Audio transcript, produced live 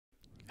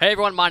Hey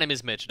everyone, my name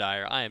is Mitch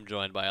Dyer. I am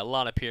joined by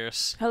Alana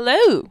Pierce.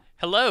 Hello.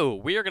 Hello,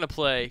 we are going to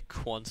play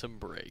Quantum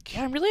Break.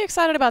 Yeah, I'm really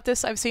excited about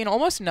this. I've seen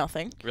almost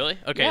nothing. Really?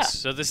 Okay, Yeah.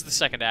 so this is the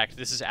second act.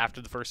 This is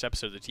after the first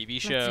episode of the TV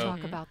show. Let's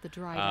talk about the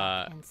dry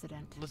dock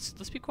incident.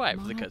 Let's be quiet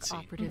for the Monarch cutscene.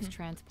 operatives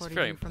transported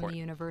very you from the important.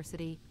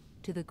 university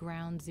to the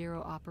ground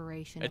zero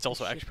operation. It's at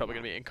also the actually probably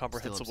going to be shipyard.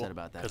 incomprehensible Still upset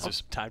about that. because there's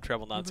some time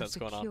travel You were nonsense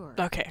going on. secure,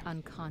 Okay.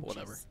 Unconscious.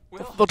 Whatever.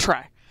 We'll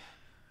try.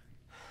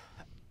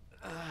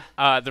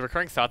 The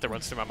recurring thought that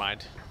runs through my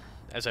mind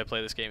as I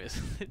play this game is,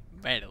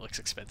 man, it looks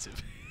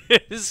expensive.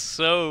 It is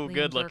so Liam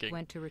good Burke looking.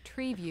 went to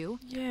retrieve you.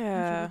 And you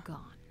Yeah. were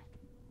gone.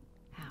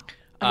 How?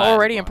 I'm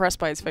already impressed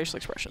by his facial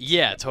expressions.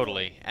 Yeah,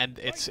 totally. And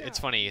it's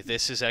funny.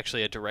 This is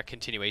actually a direct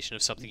continuation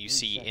of something you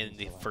see in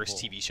the first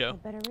TV show.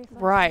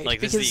 Right. Like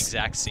this because is the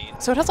exact scene.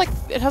 so it has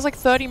like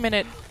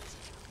 30-minute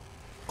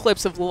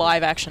clips of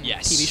live action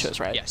Yes. TV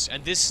shows, right? Yes,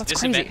 and this That's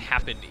event crazy.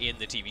 happened in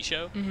the TV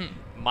show, Mhm.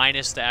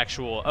 minus the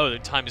actual. Oh, the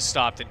time is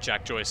stopped, and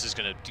Jack Joyce is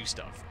gonna do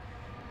stuff.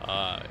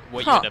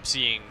 What you Huh. end up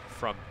seeing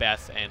from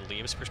Beth and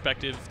Liam's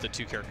perspective, the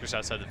two characters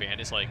outside the van,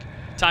 is like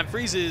time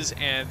freezes,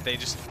 and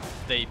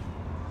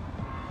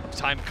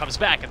time comes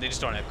back, and they just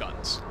don't have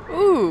guns.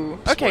 Ooh.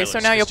 Okay, so Spoilers,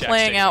 now 'cause you're Jack's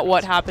playing taking out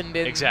what guns. happened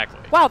in. Exactly.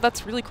 Wow,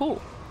 that's really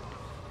cool.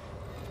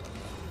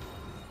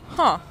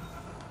 Huh.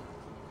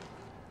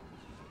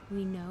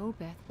 We know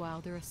Beth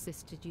Wilder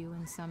assisted you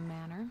in some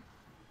manner.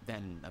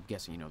 Then I'm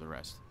guessing you know the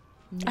rest.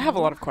 I have a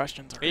No. lot of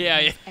questions. already. Yeah,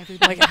 yeah.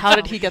 Everybody Like, how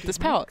did else he get this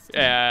did power?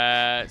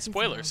 next.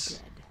 Spoilers. It's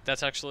all good.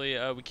 That's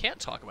actually we can't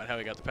talk about how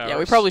he got the powers. Yeah,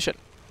 we probably should.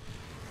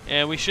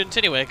 And we shouldn't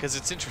anyway, because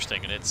it's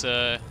interesting and it's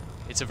a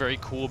very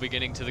cool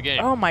beginning to the game.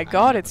 Oh my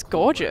god, it's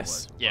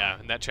gorgeous. Yeah,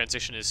 and that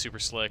transition is super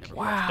slick.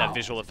 Wow. That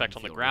visual effect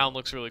on the ground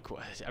looks really cool.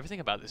 Everything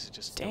about this is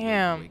just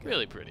Damn.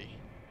 really pretty.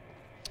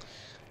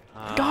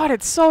 God,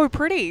 it's so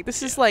pretty.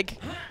 This is like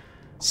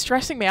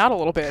stressing me out a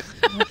little bit.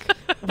 Like,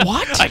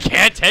 what? I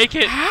can't take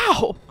it.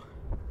 How?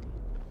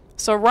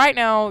 So right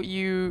now,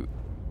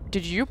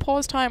 did you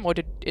pause time or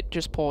did it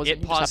just pause? It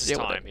and you just have to pauses deal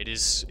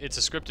with time. It's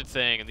a scripted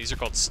thing, and these are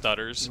called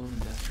stutters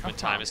when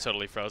time is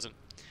totally frozen,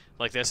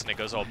 like this, and it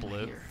goes all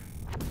blue.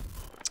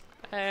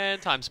 And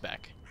time's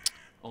back.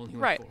 Only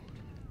Right.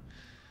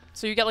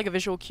 So you get like a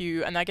visual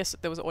cue, and I guess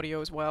there was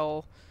audio as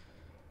well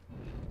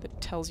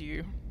that tells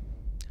you.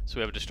 So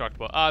we have a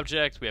destructible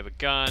object. We have a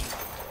gun.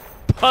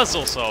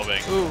 Puzzle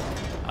solving. Ooh,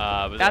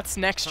 But that's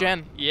next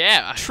gen.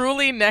 yeah.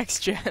 Truly next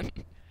gen.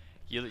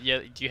 Do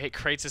you hate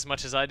crates as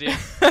much as I do?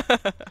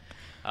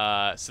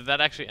 So that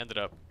actually ended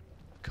up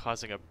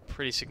causing a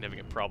pretty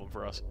significant problem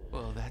for us.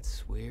 Well,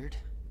 that's weird.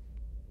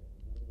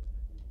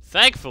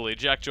 Thankfully,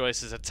 Jack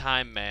Joyce is a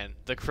time man,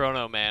 the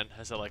Chrono Man,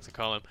 as I like to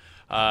call him.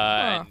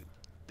 And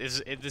this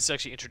is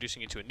actually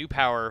introducing you to a new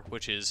power,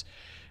 which is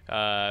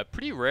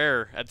pretty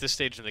rare at this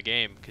stage in the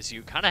game, because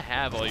you kind of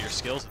have all your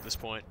skills at this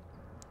point.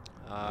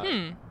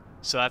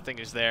 So that thing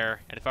is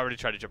there, and if I were to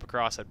try to jump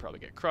across, I'd probably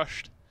get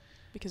crushed.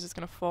 Because it's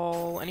gonna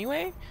fall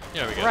anyway.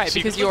 There we go. Right, So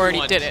because can you loop already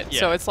one- did it. Yeah.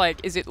 So it's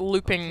like, is it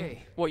looping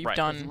Okay. what you've Right.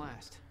 Doesn't done?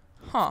 last.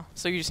 Huh.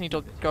 So you just need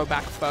to go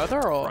back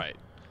further, or Right.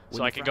 When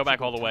So you I can go back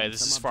fracture all the way. time,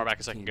 This is as some far back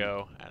as I objects can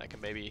became go, and I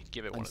can maybe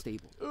give it one.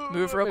 Unstable.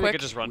 Move real Maybe I quick.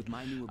 could just run. With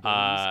my new abilities,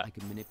 I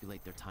can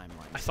manipulate their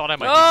timeline. I thought I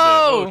might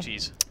Oh! need to. Oh,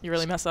 jeez. you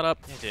really messed that up.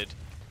 I did.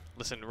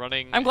 Listen,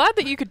 running. I'm glad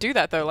that you could do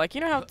that though. Like,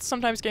 you know how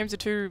sometimes games are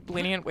too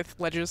lenient with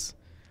ledges.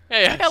 Yeah,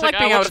 yeah. Like, I it's like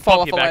being we'll able to just fall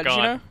plunk off you a back ledge,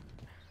 you on. know?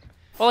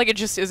 Or like it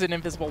just is an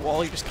invisible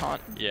wall, you just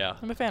can't. Yeah.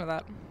 I'm a fan of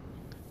that.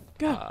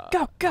 Go,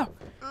 go, go!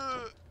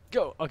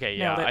 Go. Okay,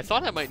 yeah. Nailed it. I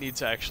thought I might need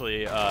to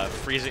actually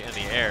freeze it in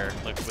the air,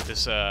 like with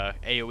this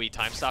AoE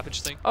time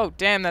stoppage thing. Oh,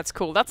 damn, that's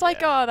cool. That's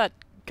like Yeah.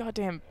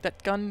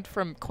 that gun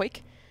from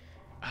Quake.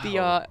 The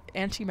Oh.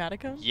 antimatter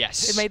gun?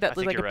 Yes. It made I that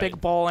think like a you're big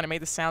right. ball and it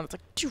made the sound that's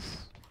like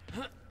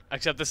doof.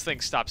 Except this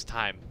thing stops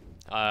time.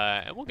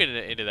 And we'll get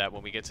into that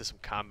when we get to some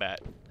combat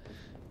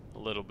a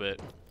little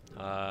bit.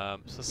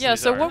 Yeah,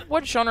 so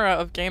what genre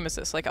of game is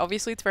this? Like,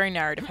 obviously it's very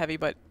narrative heavy,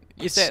 but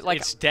is it like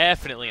it's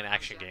definitely an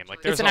action game.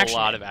 Like there's an a action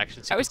lot game. of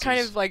action sequences. I was kind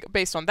of like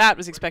based on that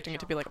was expecting it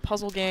to be like a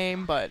puzzle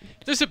game, but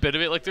There's a bit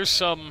of it. Like there's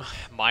some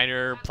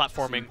minor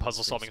platforming,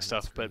 puzzle solving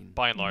stuff, but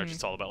by and large Mm-hmm.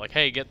 it's all about like,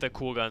 hey, get the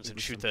cool guns and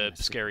shoot the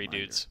scary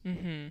dudes.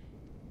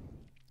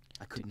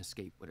 I couldn't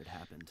escape what had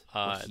happened.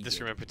 This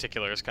room in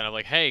particular is kind of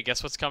like, hey,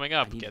 guess what's coming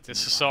up? I needed Get to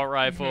this move assault on.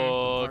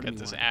 rifle, Part of get me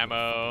this wanted to put a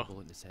ammo.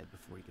 bullet in his head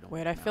before he could open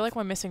wait, his I feel like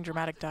mouth. we're missing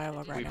dramatic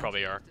dialogue right We now.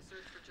 probably are.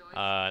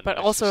 And But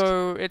then it's just-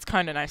 also, it's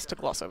kind of nice to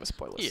gloss over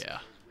spoilers. yeah.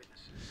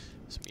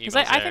 Some Because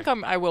emails I there.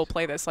 think I will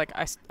play this. Like,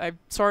 I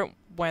saw it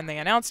when they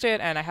announced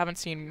it, and I haven't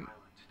seen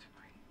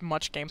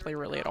much gameplay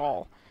really at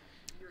all.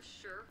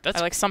 that's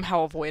I like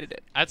somehow avoided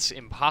it. that's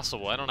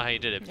impossible. I don't know how you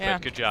did it, Yeah.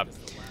 but good job.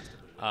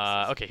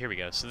 Okay, here we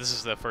go. So this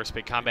is the first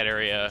big combat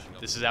area.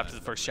 This is after the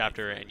first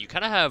chapter, and you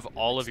kind of have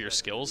all of your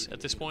skills at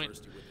this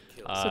point.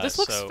 So this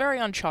looks very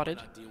Uncharted.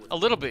 a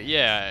little bit,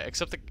 yeah.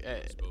 Except the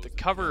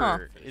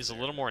cover is a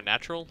little more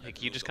natural.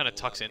 Like you just kind of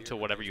tucks into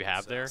whatever you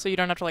have there. So you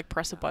don't have to like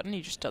press a button;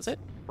 he just does it.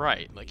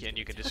 Right, like and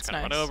you can just That's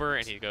kind of nice. run over,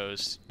 and he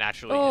goes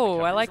naturally. into Oh,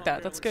 I cover. like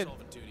that. That's good.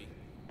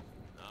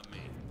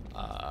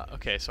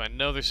 Okay, so I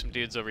know there's some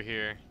dudes over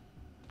here.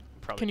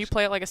 probably. Can you just-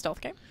 play it like a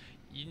stealth game?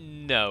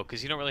 No,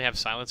 because you don't really have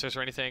silencers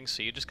or anything,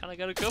 so you just kind of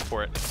got to go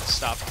for it.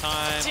 Stop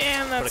time.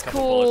 Damn, Put that's a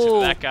couple bullets into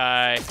cool. that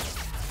guy.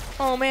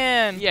 Oh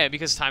man. Yeah,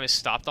 because time is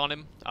stopped on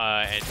him,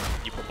 and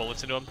you put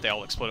bullets into him, they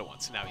all explode at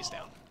once, and now he's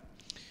down.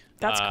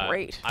 That's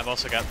great. I've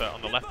also got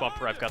on the left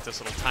bumper, I've got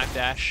this little time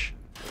dash,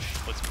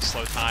 which lets me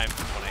slow time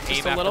when I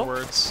Just aim a little?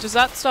 afterwards. Does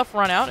that stuff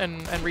run out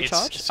and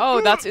recharge? it's- Oh,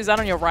 is that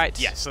on your right?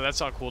 Yeah, so that's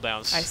on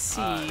cooldowns. I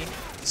see.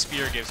 The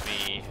spear gives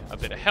me a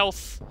bit of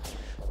health.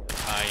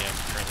 I am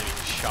currently being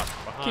shot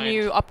from behind. Can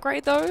you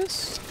upgrade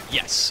those?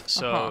 Yes.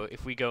 So Uh-huh.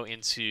 if we go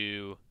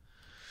into,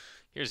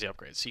 here's the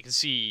upgrades. So you can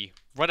see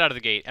right out of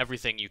the gate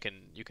everything you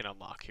can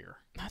unlock here.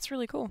 That's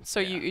really cool. So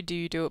Yeah.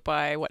 you do it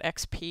by what,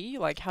 XP?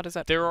 Like how does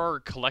that? There are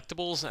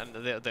collectibles, and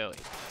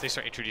they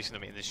start introducing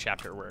them in this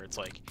chapter where it's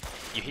like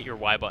you hit your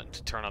Y button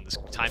to turn on this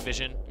time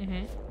vision,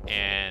 Mm-hmm.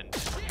 and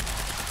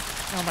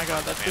Oh my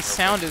god, this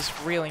sound is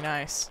really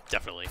nice.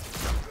 definitely.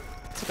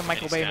 It's like a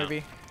Michael It's Bay down.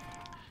 movie.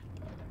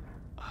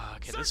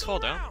 Can this fall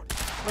down?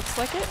 Looks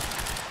like it.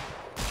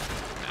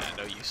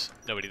 Nah, no use.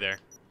 Nobody there.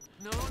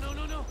 No, no,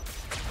 no, no.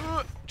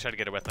 Try to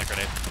get a wet knife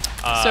grenade.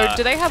 So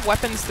do they have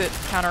weapons that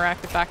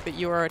counteract the fact that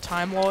you are a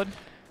Time Lord?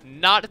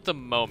 Not at the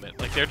moment.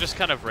 Like they're just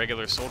kind of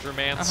regular soldier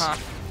mans.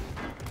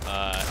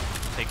 Uh-huh.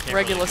 They can't Regular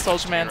really do much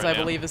soldier to me mans, right I now.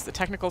 believe, is the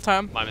technical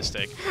term. My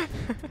mistake.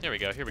 Here we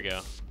go. Here we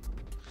go.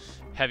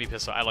 Heavy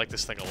pistol. I like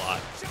this thing a lot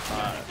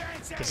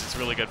because it's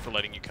really good for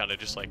letting you kind of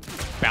just like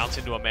bounce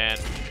into a man,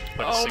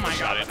 put a Oh single my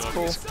shot god, into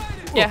that's him.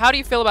 cool. Yeah, how do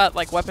you feel about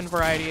like weapon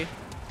variety?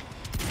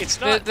 It's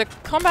The not. the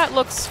combat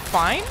looks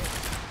fine.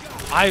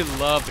 I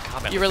love the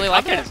combat. You really The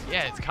like combat it? is-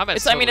 yeah, the combat.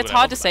 It's is I mean totally it's what I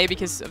hard to love say about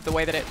because of the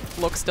way that it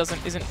looks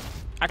isn't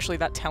actually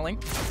that telling.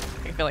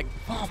 I feel like,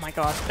 oh my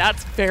god,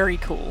 that's very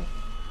cool.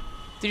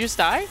 Did you just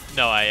die? it.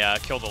 No, I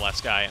killed the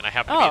last guy, and I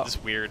happen to be Oh. in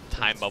this weird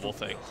time bubble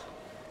thing,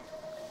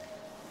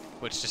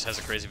 which just has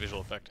a crazy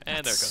visual effect. And there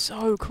it That's goes.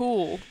 so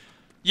cool.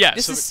 Yeah,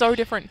 This so is so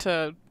different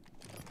to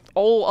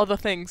all other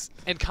things.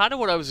 and kind of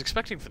what I was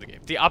expecting for the game.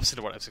 The opposite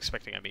of what I was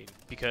expecting, I mean,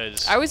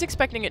 because I was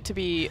expecting it to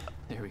be,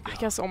 There we go. I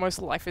guess,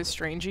 almost Life is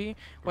Strangey,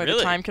 where Really?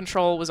 the time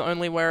control was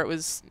only where it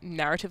was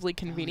narratively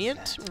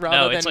convenient rather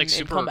no, than it's like in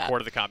super combat. core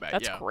to the combat.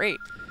 That's yeah. great.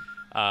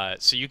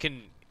 So you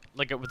can,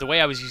 like, with the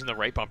way I was using the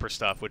right bumper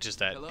stuff, which is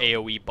that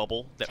AOE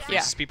bubble that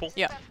freezes people.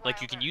 Yeah.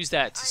 Like, you can use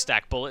that to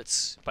stack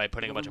bullets by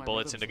putting a bunch of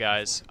bullets into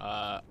guys.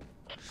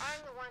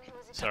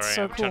 Sorry,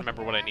 so I'm cool. trying to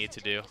remember what I need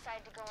to do.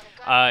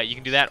 You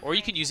can do that, or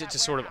you can use it to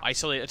sort of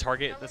isolate a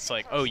target that's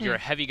like, oh, you're a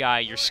heavy guy,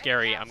 you're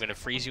scary, I'm going to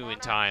freeze you in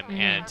time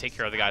and take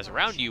care of the guys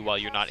around you while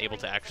you're not able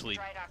to actually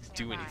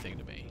do anything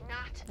to me.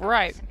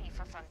 Right.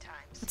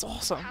 That's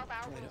awesome. Dry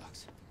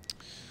docks.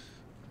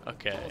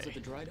 Okay. Falls at the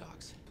dry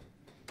docks.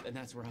 And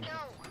that's where I'm headed.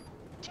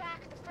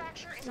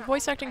 The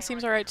voice acting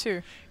seems alright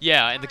too.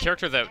 Yeah, and the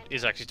character that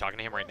is actually talking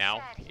to him right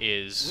now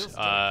is,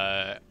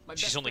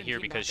 she's only here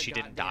because she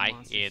didn't die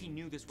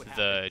in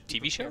the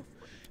TV show,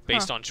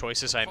 based on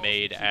choices I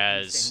made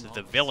as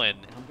the villain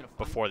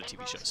before the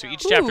TV show. So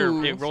each chapter,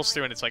 Ooh. it rolls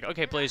through and it's like,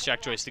 okay, play as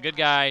Jack Joyce the good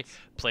guy,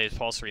 play as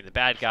Paul Serene the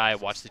bad guy,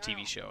 watch the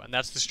TV show. And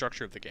that's the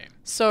structure of the game.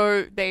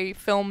 So they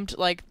filmed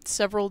like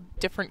several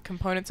different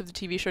components of the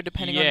TV show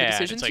depending on the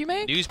decisions it's like you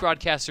make? news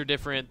broadcasts are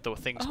different, the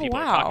things Oh, people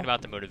are wow. talking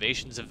about, the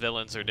motivations of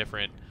villains are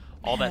different.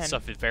 All that Man.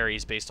 stuff, it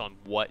varies based on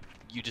what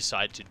you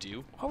decide to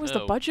do. What was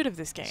the Oh, budget of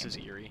this game? This is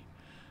eerie.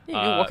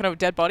 Yeah, you're walking over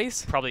dead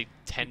bodies? Probably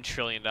 $10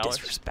 trillion.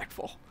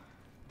 Disrespectful.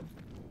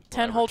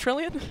 10 whole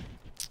trillion?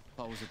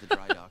 Paul was at the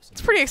dry docks. It's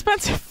pretty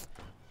expensive.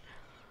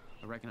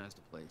 I recognized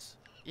the place.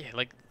 Yeah,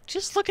 like,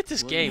 just look at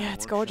this game. Yeah,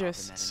 it's Workshop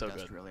gorgeous. In that So good.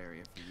 industrial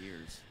area for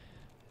years.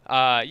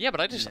 Yeah,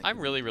 but I'm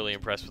really, really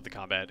impressed with the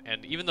combat.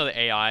 And even though the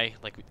AI,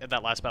 like, at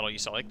that last battle you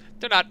saw, like,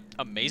 they're not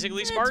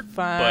amazingly smart.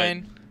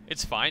 fine. But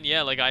it's fine,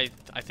 yeah. Like, I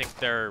think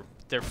they're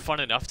fun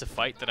enough to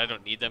fight that I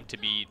don't need them to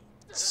be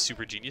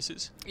super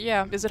geniuses.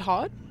 Yeah, is it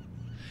hard?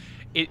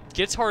 It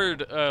gets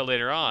hard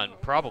later on,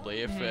 probably,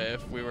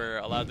 if we were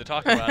allowed to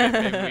talk about it.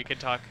 Maybe we could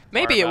talk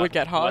Maybe more it would about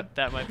get hard. What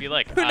that might be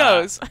like. Who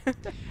knows?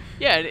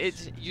 Yeah,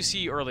 it's you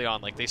see early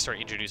on, like they start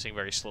introducing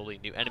very slowly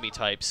new enemy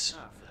types,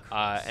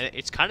 and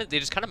it's kind of they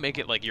just kind of make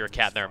it like you're a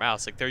cat and they're a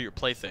mouse, like they're your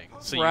plaything,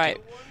 so you Right.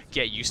 can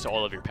get used to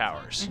all of your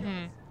powers.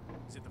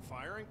 Is it the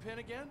firing pin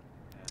again?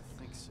 I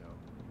think so.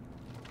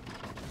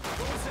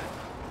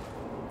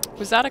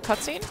 Was that a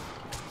cutscene?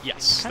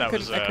 Yes, I that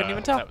couldn't- was. I couldn't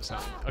even tell. That was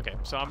okay.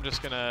 So I'm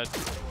just gonna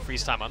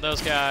freeze time on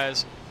those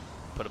guys,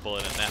 put a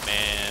bullet in that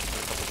man,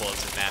 put a couple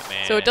bullets in that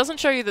man. So it doesn't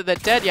show you that they're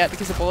dead yet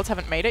because the bullets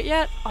haven't made it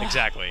yet? Oh,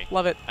 Exactly.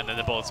 love it. And then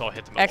the bullets all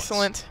hit them at once.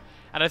 Excellent.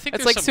 And I think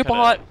It's there's like some super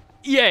kinda- hot.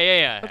 Yeah, yeah,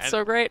 yeah. That's And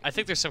so great. I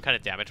think there's some kind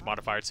of damage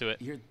modifier to it.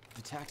 You're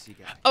the taxi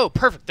guy. Oh,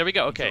 perfect. There we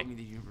go. You Okay. told me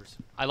the universe.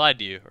 I lied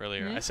to you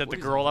earlier. Mm-hmm. I said What the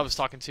is girl it? I was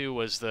talking to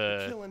was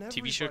the Killing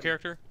TV show everybody.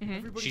 character.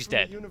 Everybody She's from the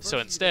dead. So university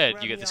to instead,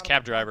 grab you me get this out of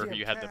cab the driver who goddamn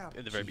you had cab.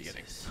 in the very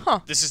beginning. Huh.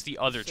 This is the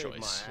other Saved choice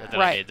my ass. that I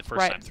Right, made the first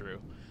right. time through.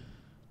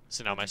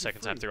 So now my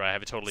second time through, I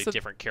have a totally So-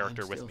 different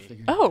character I'm with still me.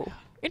 figuring Oh,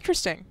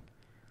 interesting.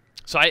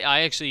 So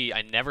I actually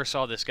never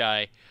saw this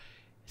guy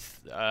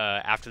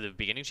after the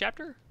beginning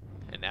chapter,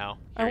 and now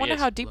I here he wonder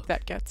is. how deep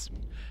that gets.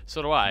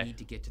 So do I I. need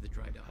to get to the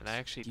dry docks. And I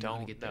actually Do you know how to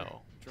don't get there?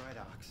 know. Dry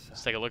docks.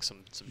 Let's take a look.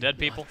 Some dead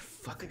people.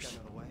 Fuckers.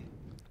 Another way.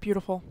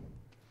 Beautiful.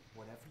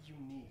 Whatever you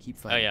need. Keep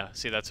Oh fighting. yeah,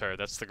 see that's her.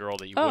 That's the girl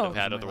that you Oh. would have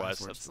had Those are my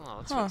otherwise. last words.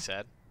 That's Huh. really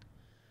sad.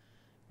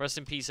 Rest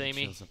in peace, It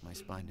Amy. chills up my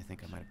spine to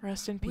think I might.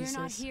 Rest in We're pieces.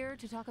 not here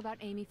to talk about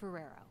Amy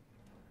Ferrero.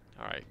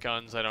 All right,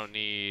 guns. I don't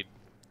need.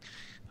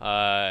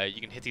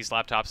 You can hit these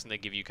laptops and they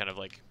give you kind of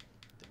like,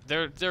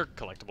 they're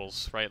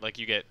collectibles, right? Like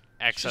you get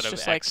X It's out of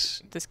just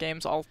X. like this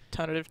game's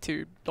alternative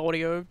to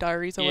audio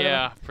diaries or whatever.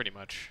 Yeah, pretty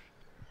much.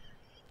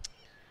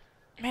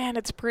 Man,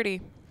 it's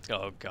pretty.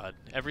 Oh god.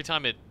 Every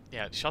time it,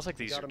 yeah, shots like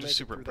these are just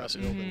super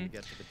impressive. Mhm.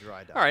 Get to the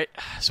dry dock. All right,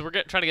 so we're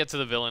trying to get to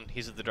the villain.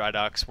 He's at the dry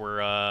docks.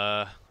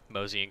 We're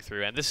moseying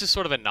through, and this is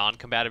sort of a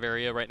non-combative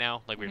area right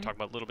now. Like we were talking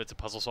about, little bits of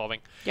puzzle solving.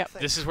 Yep.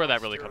 This is where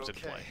that really You're comes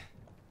into okay. play.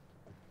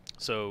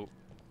 So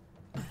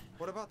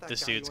What about that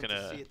This guy you dude's went to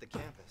gonna- see at the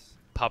campus?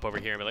 pop over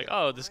here and be like,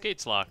 "Oh, this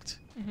gate's locked."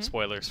 Mhm.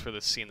 Spoilers for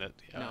this scene that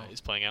No.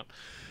 is playing out.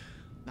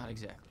 Not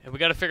exactly. And we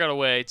got to figure out a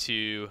way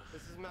to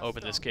This is messed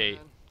open this up, gate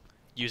man.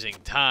 using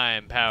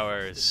time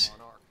powers. This is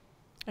Monarch.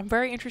 I'm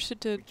very interested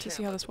to We see can't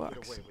how let this them get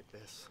works. away with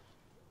this.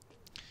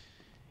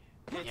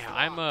 Yeah,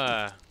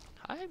 I'm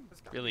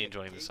really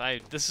enjoying this.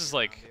 This is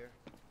like,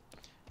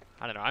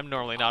 I don't know. I'm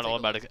normally not all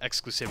about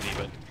exclusivity,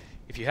 but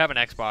if you have an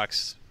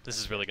Xbox, this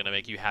is really gonna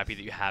make you happy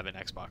that you have an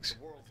Xbox.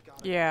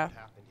 Yeah.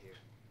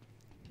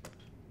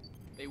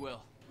 They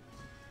will.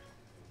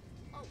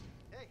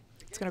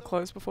 It's gonna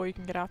close before you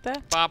can get out there.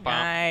 Bop, bop.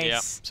 Nice.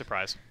 Yep,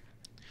 surprise.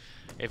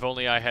 If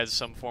only I had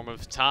some form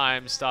of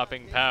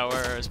time-stopping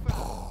powers,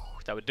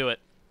 that would do it.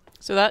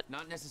 So that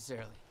Not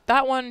necessarily.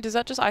 one, does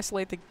that just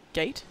isolate the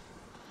gate?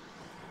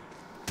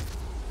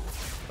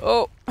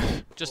 Oh.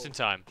 Just in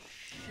time.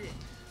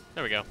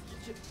 There we go.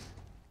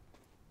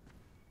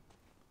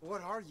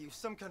 What are you,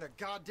 some kind of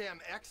goddamn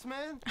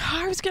X-Man?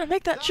 I was gonna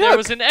make that There joke.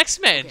 was an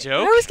X-Men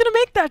joke. I was gonna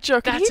make that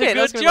joke. and That's he a did.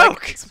 I was good gonna be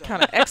like, joke. some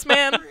kind of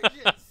X-Man.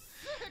 Friggin'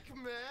 sick,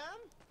 man.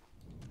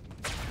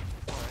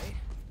 Alright.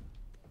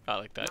 I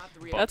like that. Not the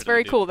Bump That's into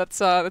very the cool. dude.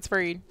 That's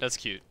very That's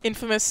cute.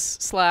 infamous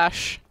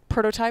 /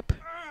 prototype.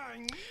 I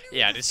knew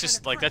Yeah, this it's just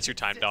kind of like crap that's your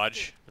time existed.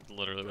 dodge. That's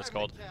literally what it's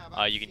called.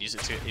 You can use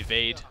it to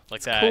evade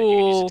like that. Cool. You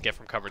can use it to get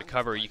from cover to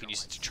cover. You can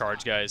use it to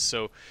charge guys.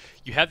 So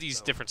you have these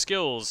different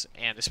skills,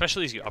 and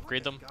especially as you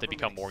upgrade them, they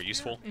become more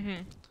useful.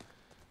 Mm-hmm.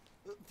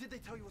 Did they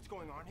tell you what's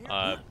going on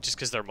here? Just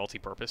because they're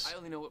multi-purpose. I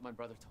only know what my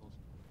brother told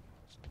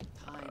me.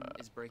 Time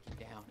is breaking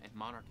down, and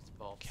Monarch is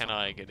involved. Can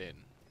I get in?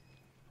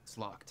 It's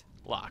locked.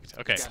 Locked.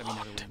 Okay. Gotta be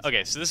another way inside.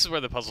 Okay, so this is where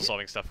the puzzle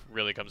solving stuff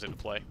really comes into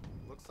play.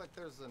 Looks like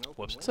there's an open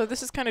Whoops. So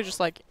this is kind of just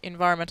like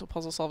environmental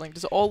puzzle solving.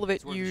 Does all of it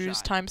It's worth a use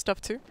shot. time stuff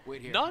too?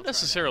 Wait here. I'll Not try that.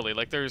 necessarily.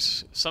 Like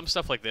there's some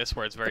stuff like this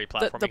where it's very The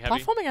platforming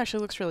heavy. platforming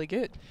actually looks really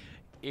good.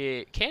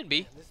 It can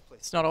be. This place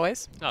It's not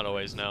always. Not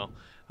always, no.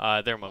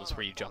 There are moments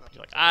where you jump and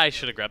you're like, I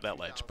should have grabbed that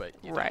ledge, but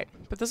you Right.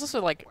 But there's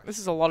also like, this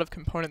is a lot of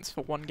components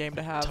for one game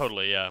to have.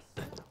 totally, yeah.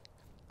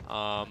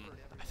 I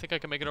think I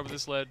can make it over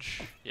this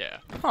ledge. Yeah.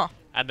 Huh.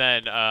 And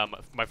then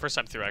my first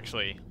time through,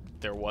 actually,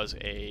 there was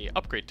a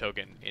upgrade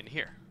token in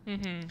here,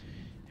 Mm-hmm.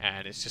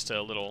 and it's just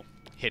a little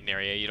hidden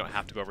area. You don't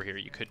have to go over here.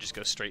 You could just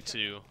go straight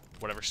to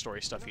whatever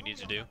story stuff you need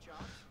to do,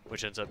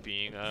 which ends up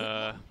being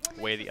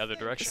way the other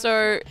direction.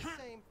 So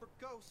same for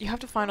ghosts. you have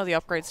to find all the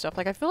upgrade stuff.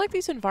 Like I feel like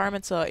these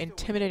environments are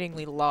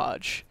intimidatingly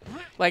large.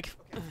 Like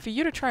for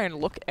you to try and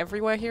look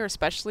everywhere here,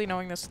 especially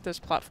knowing this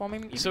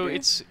platforming. that you So can do,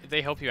 it's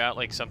they help you out.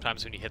 Like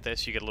sometimes when you hit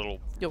this, you get a little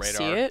You'll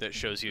see radar it. that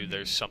shows you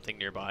there's something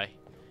nearby,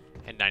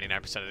 and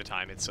 99% of the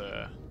time it's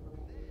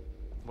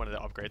one of the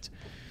upgrades.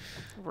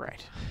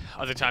 right.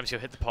 Other times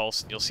you'll hit the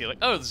pulse and you'll see like,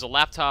 oh, there's a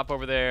laptop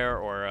over there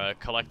or a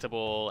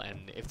collectible,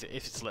 and if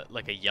it's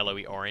like a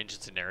yellowy orange,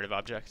 it's a narrative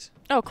object.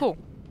 Oh, cool.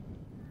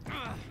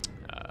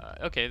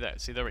 Okay,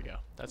 see, there we go.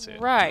 That's it.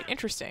 Right.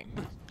 Interesting.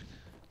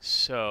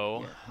 So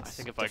Yeah, I it's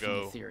think if I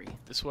definitely go theory.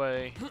 this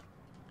way,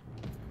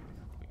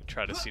 we can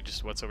try to see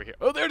just what's over here.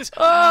 Oh, there it is.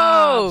 Oh!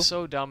 Ah, I'm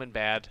so dumb and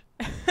bad.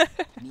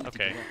 Need to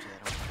Okay. get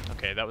up to that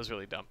Okay, that was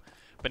really dumb.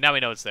 But now we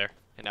know it's there,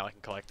 and now I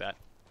can collect that.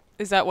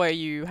 Is that where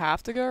you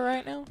have to go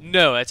right now?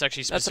 No, that's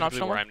actually That's an specifically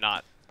optional where one? I'm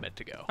not meant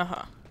to go. Uh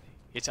huh.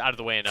 It's out of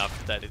the way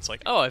enough that it's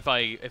like, oh, if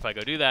I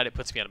go do that, it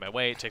puts me out of my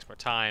way. It takes more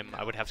time.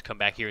 I would have to come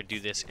back here and do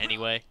this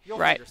anyway. You'll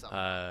Right. figure something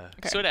out.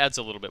 Okay. So it adds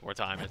a little bit more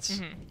time. It's,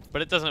 Mhm.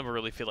 but it doesn't ever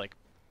really feel like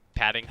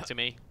padding to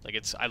me. Like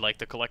I like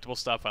the collectible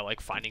stuff. I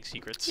like finding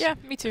secrets. Yeah,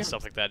 me too. And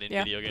stuff like that in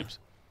Yeah. video games.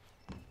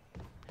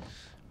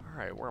 All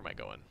right, where am I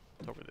going?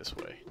 Over this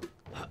way.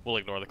 We'll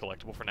ignore the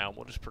collectible for now, and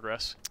we'll just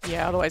progress.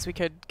 Yeah. Otherwise, we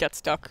could get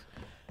stuck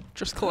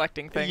just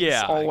collecting things.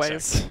 Yeah,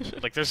 Always.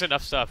 Like, there's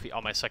enough stuff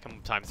on my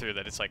second time through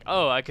that it's like,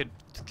 oh, I could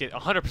get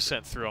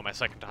 100% through on my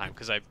second time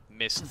because I've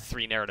missed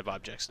 3 narrative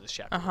objects in this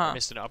chapter. Uh-huh. I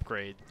missed an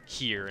upgrade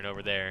here and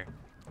over there.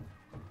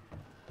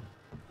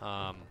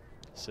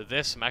 So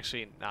this, I'm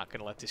actually not going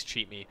to let this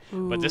cheat me.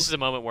 But this Ooh. is a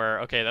moment where,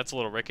 okay, that's a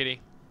little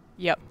rickety.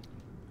 Yep.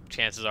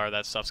 Chances are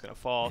that stuff's going to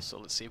fall, so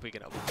let's see if we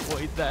can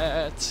avoid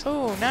that.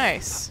 Oh,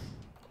 nice.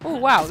 Oh,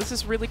 wow. This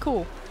is really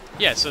cool.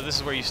 Yeah, so this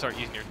is where you start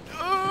using your...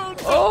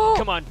 Oh!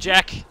 Come on,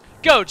 Jack.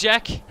 Go,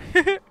 Jack.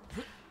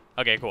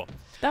 Okay, cool.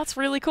 That's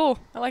really cool.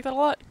 I like that a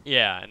lot.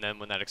 Yeah, and then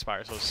when that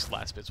expires, those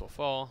last bits will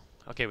fall.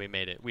 Okay, we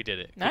made it. We did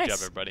it. Nice. Good job,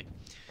 everybody.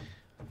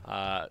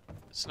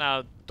 So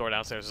now door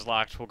downstairs is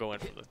locked. We'll go in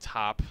from the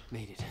top.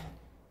 Made it.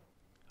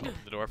 Open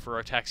the door for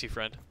our taxi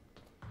friend.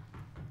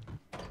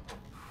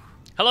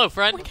 Hello,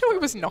 friend. Like how he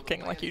was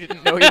knocking like you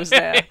didn't know he was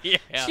there. Yeah.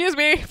 Excuse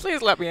me,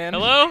 please let me in.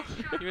 Hello?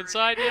 You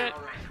inside yet?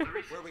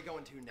 Where are we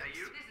going to next?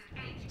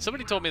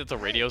 Somebody told me that the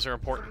radios are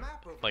important.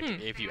 Like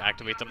if you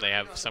activate them, they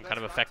have some kind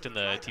of effect in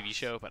the TV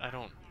show, but I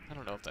don't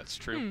know if that's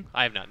true.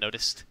 I have not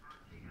noticed.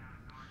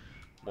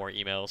 More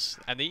emails,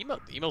 and the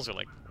emails are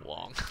like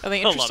long. Are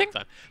they A lot of interesting?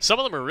 time. Some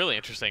of them are really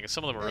interesting, and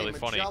some of them are really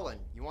funny. Magellan,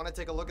 you want to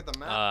take a look at the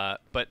map?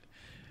 But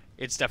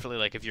it's definitely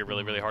like if you're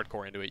really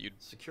hardcore into it, you can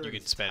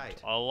Security's spend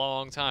tight. a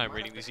long time Might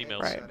reading have these to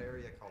emails. Right. That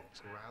area called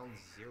Ground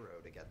Zero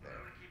to get there.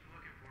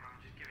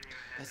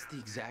 That's the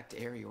exact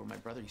area where my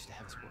brother used to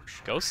have his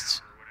workshop.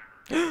 Ghosts?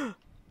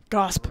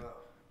 Gasp. Bro,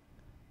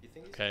 you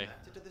think he's Okay.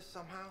 connected to this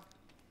somehow?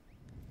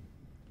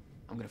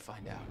 I'm gonna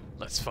find out.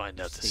 Let's find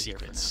out the Stay here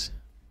for secrets.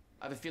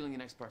 I have a feeling the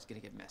next part's gonna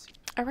get messy.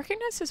 I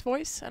recognize his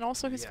voice and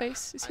also his Yeah,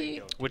 face. Is I he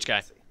don't Which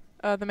think guy?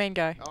 so. the main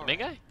guy? All Main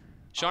right. guy?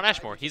 Sean I'll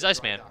Ashmore. guide you He's to the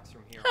Iceman. dry docks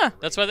from here Huh. on the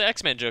That's why the radio.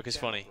 X-Men joke is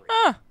funny.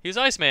 Ah, He was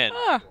Iceman.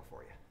 ah.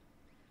 For you.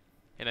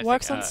 And I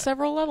Works think, on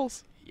several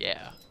levels.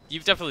 yeah.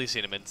 You've definitely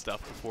seen him in stuff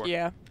before.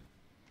 Yeah.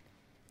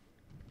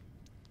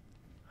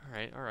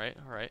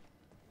 Alright.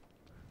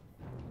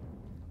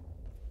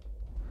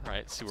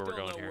 Alright, see where we're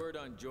going here.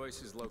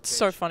 It's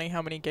so funny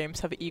how many games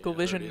have Eagle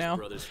Vision now.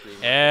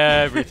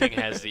 Everything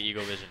has the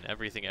Eagle Vision.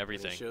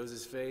 Everything. Shows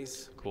his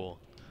face. Cool.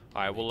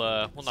 Alright,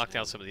 we'll knock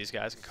down some of these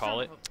guys and call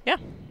it. Yeah.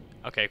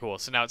 Okay, cool.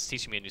 So now it's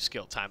teaching me a new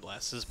skill, Time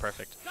Blast. This is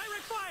perfect.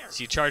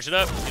 So you charge it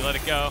up, you let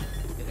it go.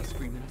 Did I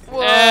scream in?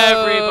 Whoa.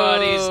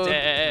 Everybody's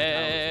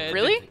dead.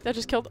 Really? That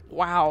just killed.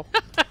 Wow.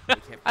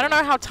 I don't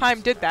know how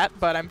time did that,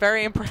 but I'm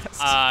very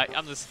impressed.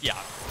 I'm just, yeah.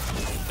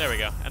 There we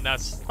go. And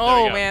that's, there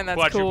oh we go. man, that's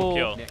Quadruple cool.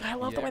 kill. I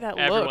love the way that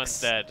Everyone's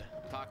looks. dead.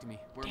 Talk to me.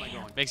 Where am I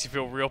going? Makes you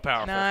feel real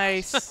powerful.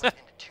 Nice.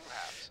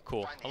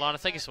 Cool. Alana,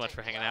 thank you so much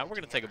for hanging out. We're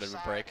going to take a bit of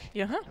a break.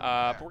 Yeah. Huh?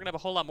 But we're going to have a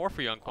whole lot more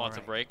for you on Quantum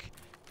right. Break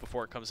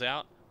before it comes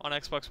out on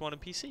Xbox One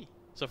and PC.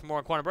 So for more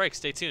on Quantum Break,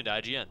 stay tuned to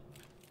IGN.